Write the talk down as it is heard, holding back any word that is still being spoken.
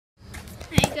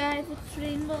Hey guys, it's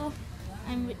Rainbow.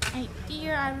 I'm with my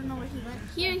deer. I don't know where he went.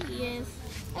 Here he is.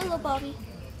 Hello, Bobby.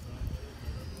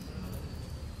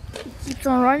 He keeps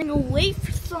on running away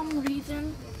for some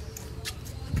reason.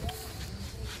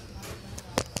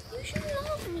 You should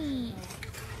love me.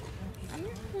 I'm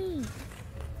your queen.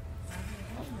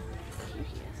 Oh, here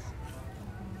he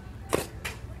is.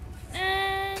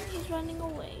 And he's running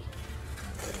away.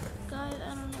 Guys,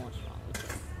 I don't know what's wrong with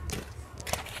him.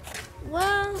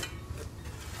 Well,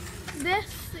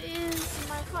 this is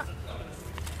my car.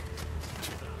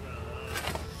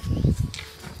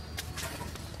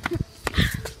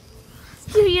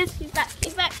 Here he is. He's back.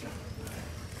 He's back.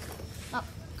 Oh,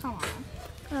 come on.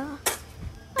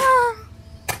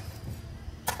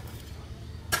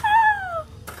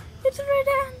 It's a red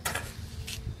ant.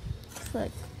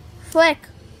 Flick. Flick.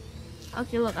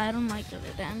 Okay, look, I don't like the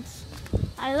red ants.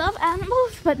 I love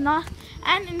animals, but not,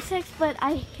 and insects, but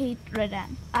I hate red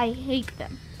ants. I hate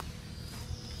them.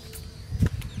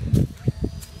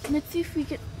 Let's see if we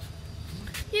can.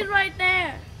 He's right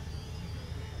there.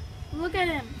 Look at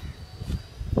him.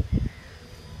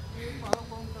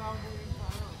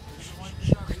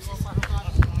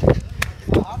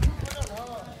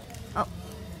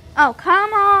 Oh,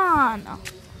 come on. Oh.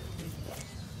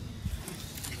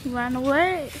 He ran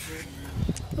away.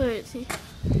 Where is he?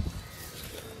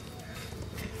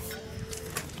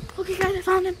 Okay, guys, I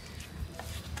found him.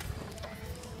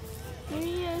 Here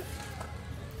he is.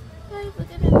 Guys,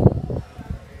 look at him.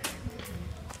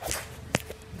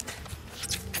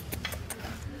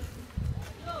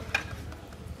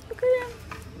 Look at him.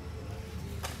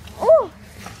 Oh!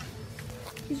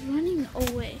 He's running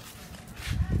away.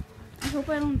 I hope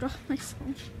I don't drop my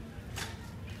phone.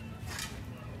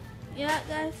 Yeah,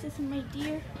 guys, this is my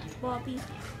deer, Bobby.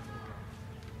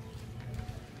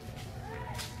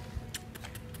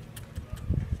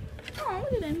 Oh,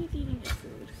 look at him. He's eating his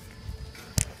food.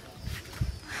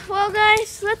 Well,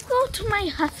 guys, let's go to my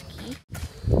husky.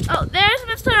 Oh, there's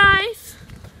Mr. Ice.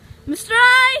 Mr.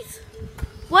 Ice!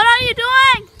 What are you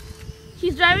doing?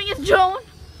 He's driving his drone.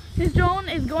 His drone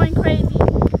is going crazy.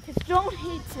 His drone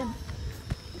hates him.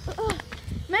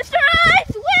 Mr.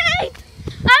 Ice, wait!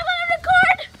 I want to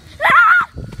record! Ah!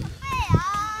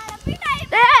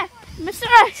 There! Mr.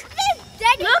 Ice!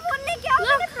 Look!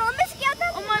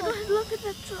 Oh my god, look at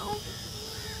that drone.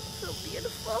 So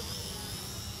beautiful.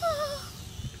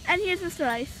 And here's Mr.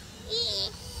 Ice.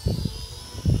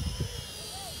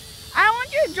 I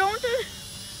want your drone to...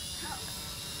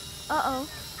 Uh-oh.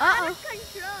 Uh-oh.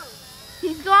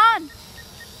 He's gone.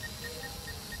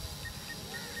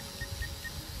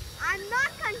 I'm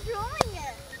not controlling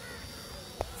it.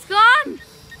 It's gone.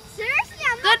 Seriously,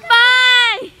 I'm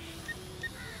Goodbye.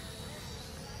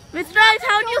 Mr. Ice,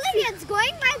 how do you feel? It's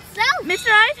going by itself. Mr.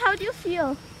 Ice, how do you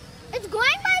feel? It's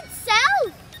going by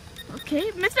itself.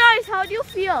 Okay. Mr. Ice, how do you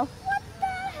feel? What the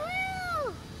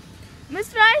hell?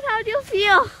 Mr. Ice, how do you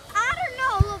feel? I don't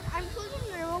know. Look, I'm closing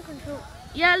my remote control.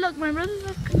 Yeah, look, my brother's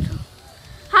off control.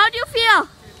 How do you feel?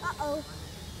 Uh-oh.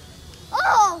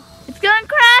 Oh! It's gonna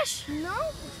crash. No,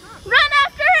 it's not. Run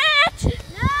after it.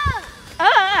 No!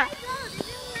 Ah. It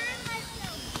didn't learn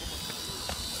myself.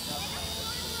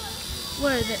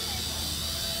 Where is it?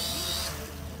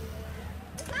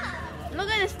 Look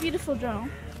at this beautiful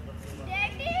drone.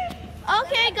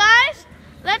 Okay, guys,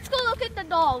 let's go look at the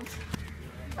dogs.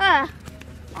 Oh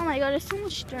my god, there's so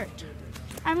much dirt.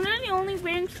 I'm literally only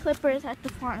wearing slippers at the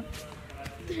farm.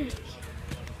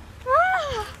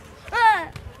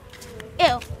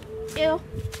 Ew, ew,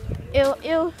 ew,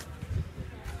 ew.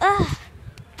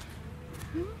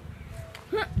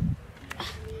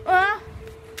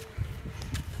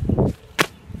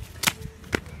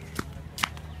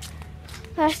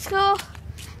 Let's go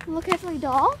look at my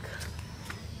dog.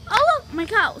 Oh look, my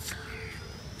cows.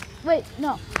 Wait,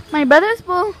 no. My brother's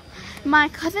bull, my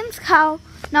cousin's cow.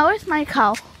 Now it's my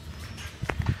cow.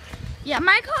 Yeah,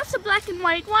 my cow's the black and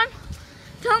white one.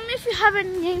 Tell me if you have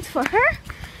any names for her.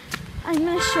 I'm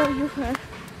gonna show you her.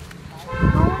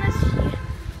 No one is here.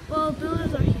 Well,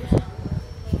 builders are here.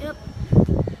 Yep.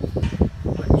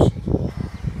 Where is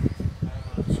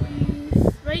she?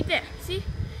 She's right there. See?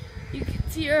 You can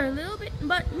see her a little bit,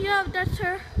 but yeah, that's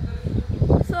her.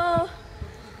 So,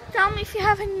 tell me if you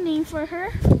have any name for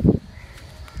her.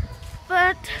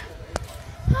 But,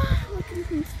 look at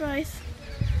this price.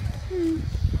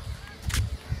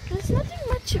 There's nothing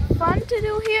much fun to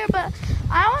do here, but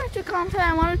I wanted to come and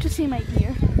I wanted to see my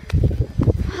deer.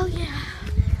 Oh yeah.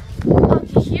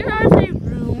 Okay, here are the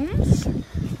rooms.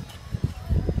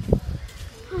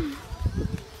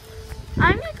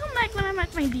 I'm gonna come back when I'm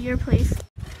at my deer place.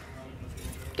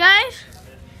 Guys,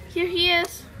 here he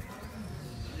is.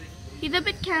 He's a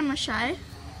bit camera shy.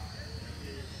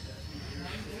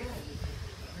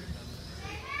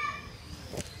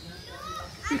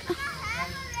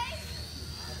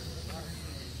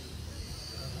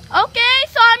 Okay,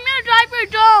 so I'm gonna drive your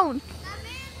drone.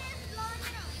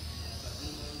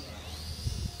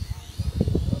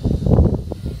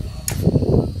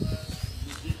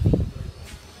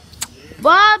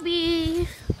 Bobby.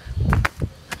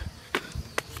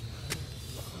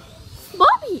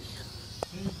 Bobby.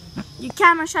 You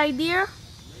camera shy, dear?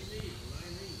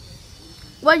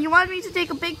 What, you want me to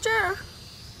take a picture?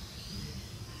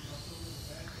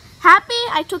 Happy?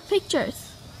 I took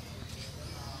pictures.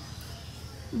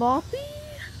 Bobby?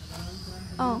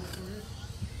 Oh.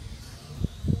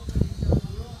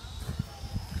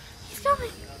 He's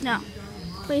coming. No.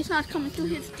 But he's not coming to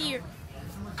his deer.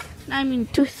 I mean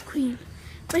to his queen.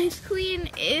 But his queen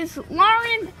is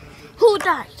Lauren, who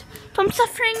died from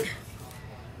suffering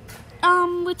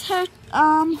with her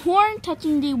horn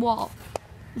touching the wall.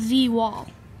 The wall.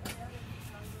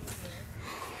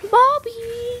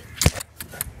 Bobby.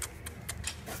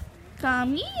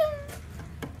 Come here.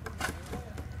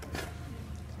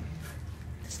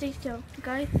 Stay still,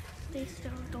 guys. Stay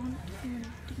still. Don't even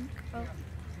think of.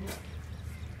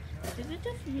 Is it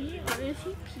just me or is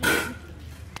he peeing?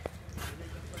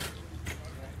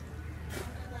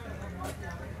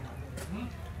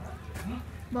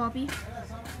 Bobby,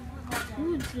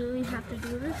 you really have to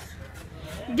do this.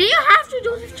 Do you have to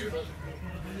do this to me?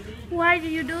 Why do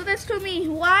you do this to me?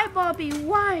 Why, Bobby?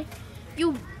 Why?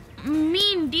 You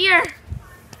mean dear.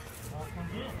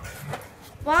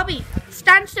 Bobby,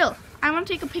 stand still. I want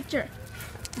to take a picture.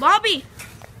 Bobby.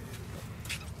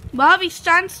 Bobby,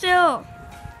 stand still.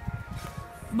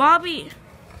 Bobby.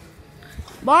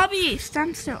 Bobby,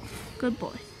 stand still. Good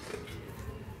boy.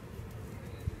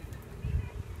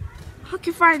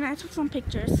 Okay, fine. I took some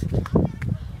pictures.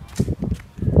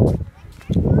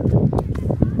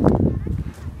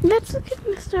 Let's look at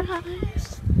Mr.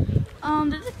 Harris.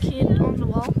 There's a kid on the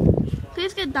wall.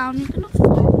 Please get down. You're gonna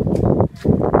fall.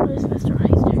 Where's Mr.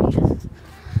 Harris? There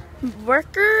he is.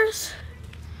 Workers.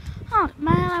 Oh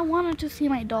man, I wanted to see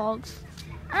my dogs.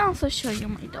 I'll also show you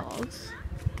my dogs.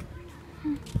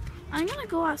 I'm gonna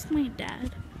go ask my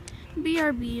dad.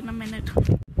 BRB in a minute.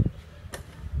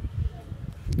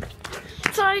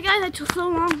 Sorry guys, I took so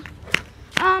long.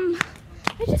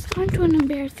 I just got into an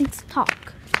embarrassing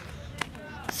talk.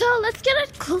 So let's get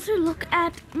a closer look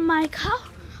at my cow.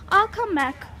 I'll come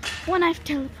back when I'm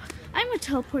gonna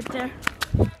teleport there.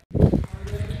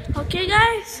 Okay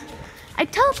guys, I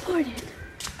teleported.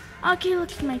 Okay,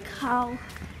 look at my cow.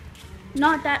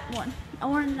 Not that one,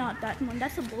 or not that one.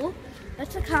 That's a bull.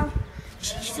 That's a cow.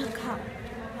 She's a cow.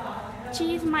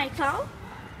 She's my cow.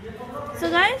 So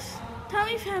guys, tell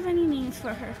me if you have any names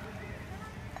for her.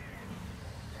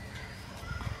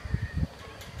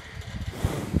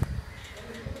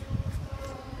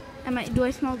 Do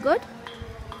I smell good?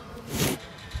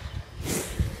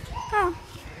 Oh,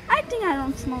 I think I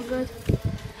don't smell good.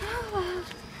 Oh, wow.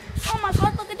 Oh my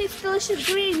god, look at these delicious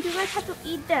greens. You guys have to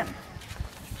eat them.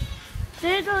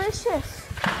 They're delicious.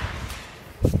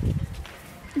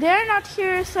 They're not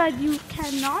here so that you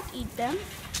cannot eat them.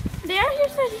 They are here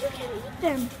so that you can eat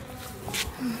them.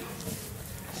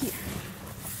 Here.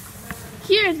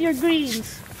 Here's your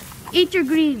greens. Eat your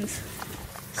greens.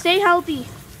 Stay healthy.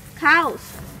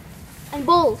 Cows and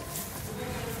bulls.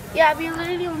 Yeah, we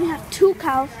literally only have 2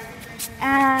 cows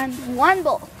and 1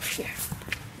 bull. Here.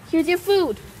 Here's your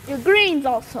food. Your greens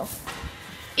also.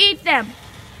 Eat them.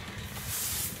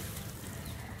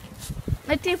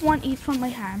 Let's see if one eats from my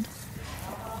hand.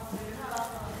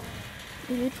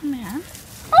 Did you eat from my hand?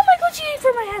 Oh my god, she ate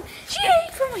from my hand. She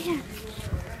ate from my hand.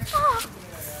 Oh.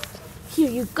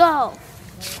 Here you go.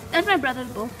 That's my brother's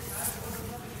bull.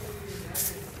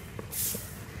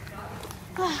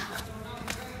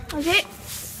 Okay,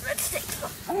 let's take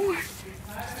some more.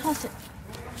 Just toss it.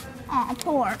 Aw,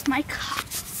 poor. My cow.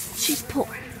 She's poor.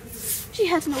 She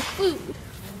has no food.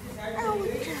 Oh,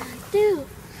 what can I do?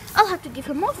 I'll have to give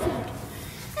her more food.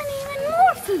 And even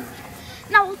more food.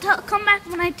 Now we'll come back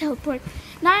when I teleport.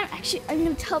 Now I'm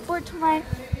going to teleport to my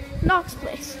Nox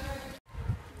place.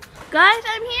 Guys,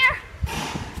 I'm here.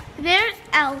 There's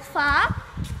Alpha.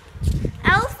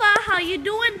 Alpha, how you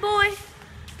doing, boy?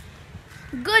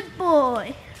 Good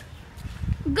boy.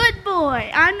 Good boy.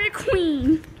 I'm your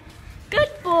queen. Good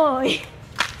boy.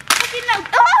 Okay, now.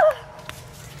 Oh!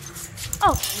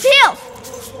 Oh, heel.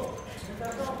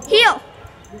 Heel.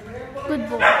 Good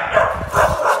boy.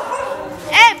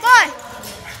 Hey, boy.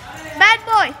 Bad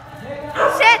boy.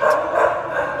 Sit.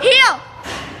 Heel.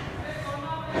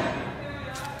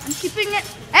 I'm keeping it.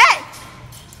 Hey.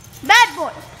 Bad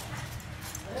boy.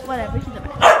 whatever, he's a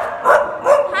bad.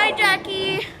 Hi,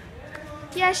 Jackie.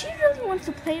 Yeah, she really wants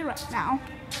to play right now.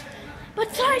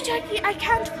 But sorry, Jackie, I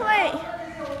can't play.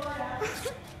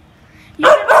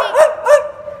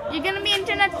 You're gonna be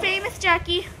internet famous,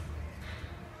 Jackie.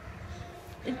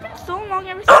 It's been so long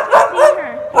ever since I've seen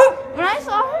her. When I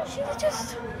saw her, she was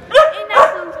just a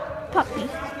nice little puppy.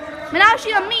 But now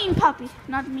she's a mean puppy.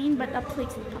 Not mean, but a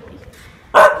playful puppy.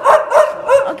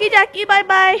 Okay, Jackie,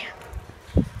 bye-bye.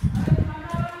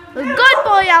 Good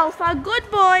boy, Alpha.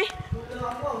 Good boy.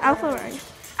 Alpha, where are you?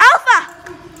 Alpha!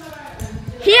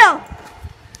 Heel!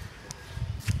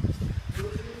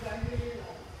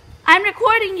 I'm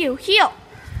recording you. Heel.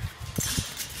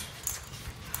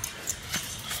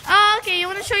 Okay, you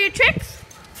want to show your tricks?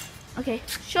 Okay,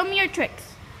 show me your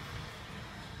tricks.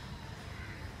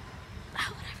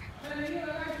 Oh, whatever.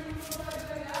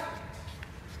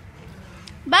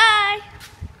 Bye.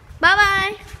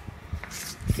 Bye-bye.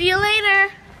 See you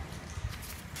later.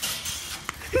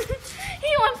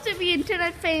 He wants to be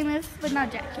internet famous, but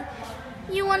not Jackie.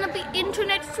 You want to be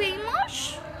internet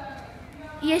famous?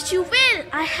 Yes, you will.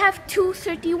 I have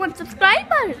 231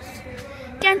 subscribers.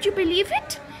 Can't you believe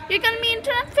it? You're going to be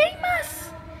internet famous.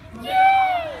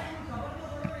 Yay!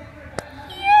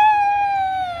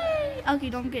 Yay! Okay,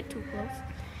 don't get too close.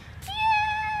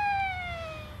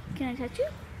 Yay! Can I touch you?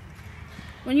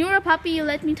 When you were a puppy, you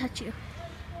let me touch you.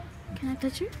 Can I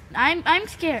touch you? I'm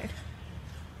scared.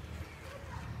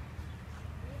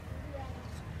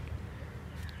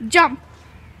 Jump.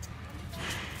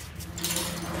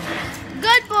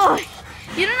 Good boy.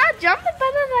 You do not jump, but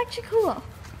that's actually cool.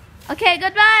 Okay,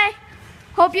 goodbye.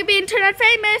 Hope you be internet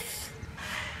famous.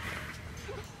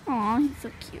 Aw, he's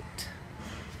so cute.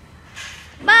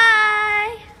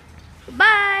 Bye.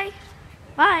 Bye.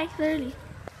 Bye, literally.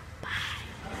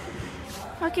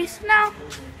 Bye. Okay, so now.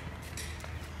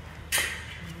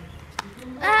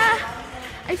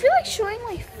 I feel like showing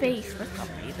my face for some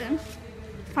reason.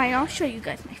 Fine, I'll show you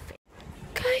guys my face.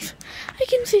 Guys, I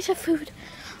can see the food.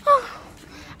 Oh,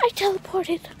 I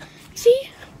teleported. See?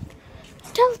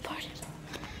 Teleported.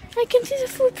 I can see the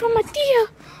food from Mattia.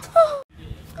 Oh.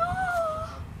 Oh.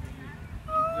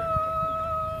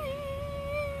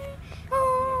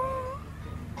 Oh.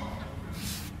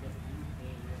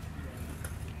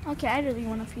 Okay, I really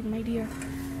want to feed my deer.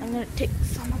 I'm going to take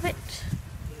some of it.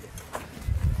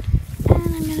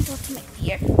 And I'm going to go to my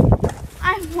deer.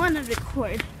 I want to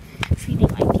record feeding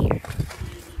my deer.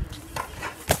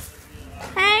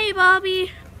 Hey,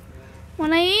 Bobby.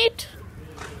 Wanna eat?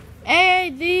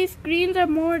 Hey, these greens are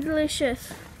more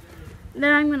delicious.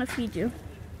 Then I'm gonna feed you.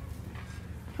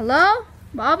 Hello,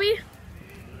 Bobby?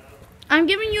 I'm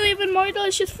giving you even more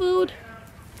delicious food.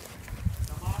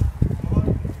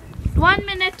 1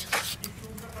 minute.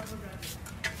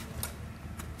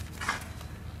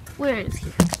 Where is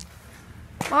he?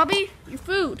 Bobby, your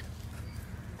food.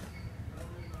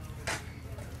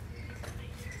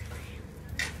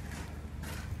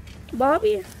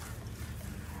 Bobby.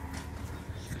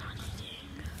 He's not eating.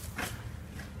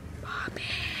 Bobby.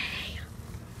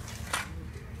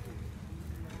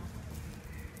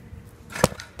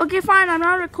 Okay, fine. I'm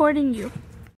not recording you.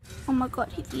 Oh my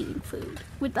god, he's eating food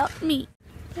without me.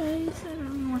 Guys, I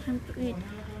don't want him to eat.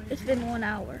 It's been 1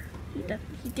 hour.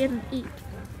 He didn't eat.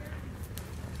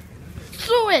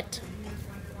 Throw it!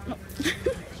 No.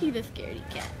 He's a scaredy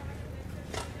cat.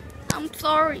 I'm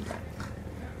sorry.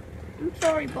 I'm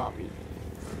sorry, Bobby.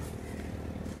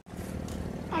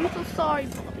 I'm so sorry,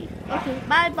 Bobby. Okay,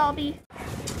 bye, Bobby.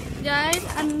 Guys,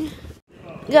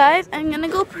 I'm gonna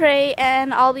go pray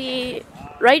and I'll be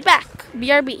right back.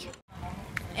 BRB.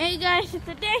 Hey guys, so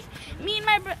today me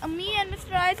and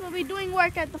Mr. Ice will be doing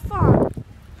work at the farm.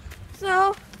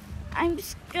 So I'm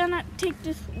just gonna take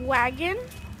this wagon.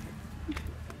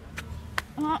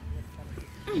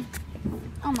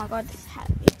 Oh my god, this is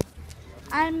heavy.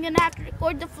 I'm gonna have to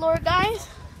record the floor, guys.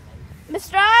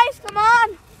 Mr. Ice, come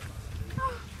on!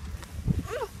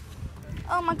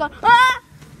 Oh my god. Ah!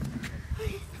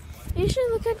 You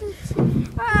should look at this.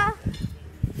 Ah!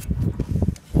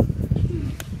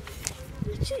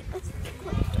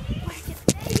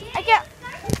 I can't.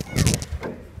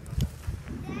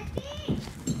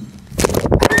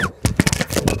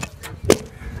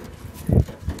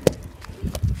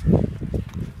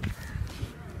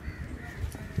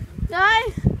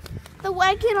 Guys, the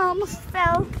wagon almost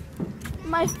fell.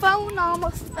 My phone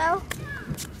almost fell.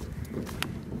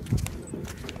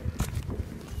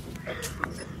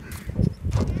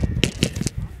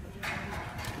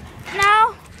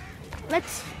 Now,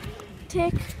 let's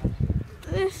take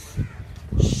this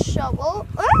shovel.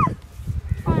 Ah!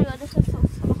 Oh my god, this is so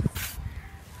soft.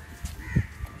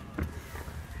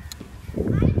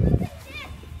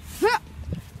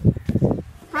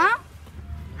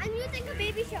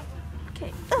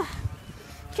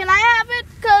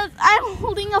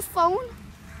 holding a phone?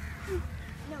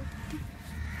 No.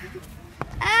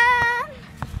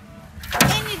 And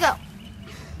in you go.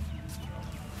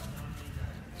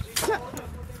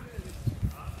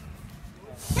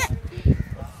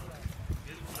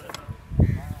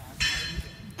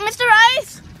 Mr.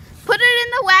 Rice, put it in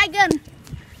the wagon.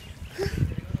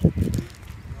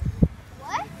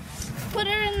 What? Put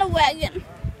it in the wagon.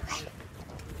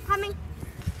 Coming.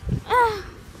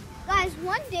 Guys,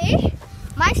 one day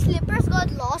my slippers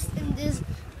got lost in this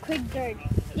quick dirt.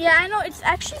 Yeah, I know. It's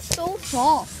actually so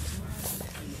soft.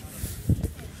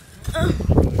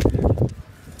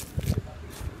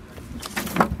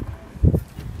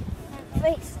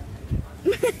 Face.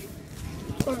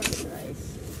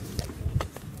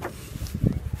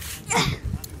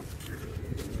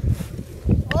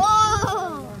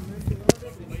 Oh!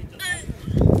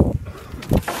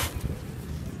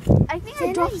 I think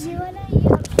I dropped.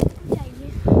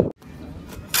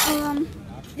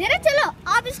 जरा चलो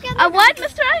आप इसके अंदर What,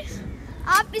 Mr. Rice?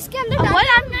 आप इसके अंदर What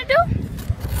I'm gonna do?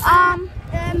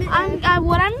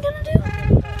 What I'm gonna do?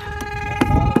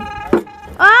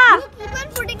 Keep on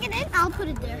putting it in. I'll put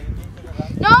it there.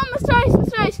 No, Mr. Rice,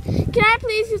 Mr. Rice. Can I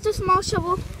please use the small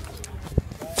shovel?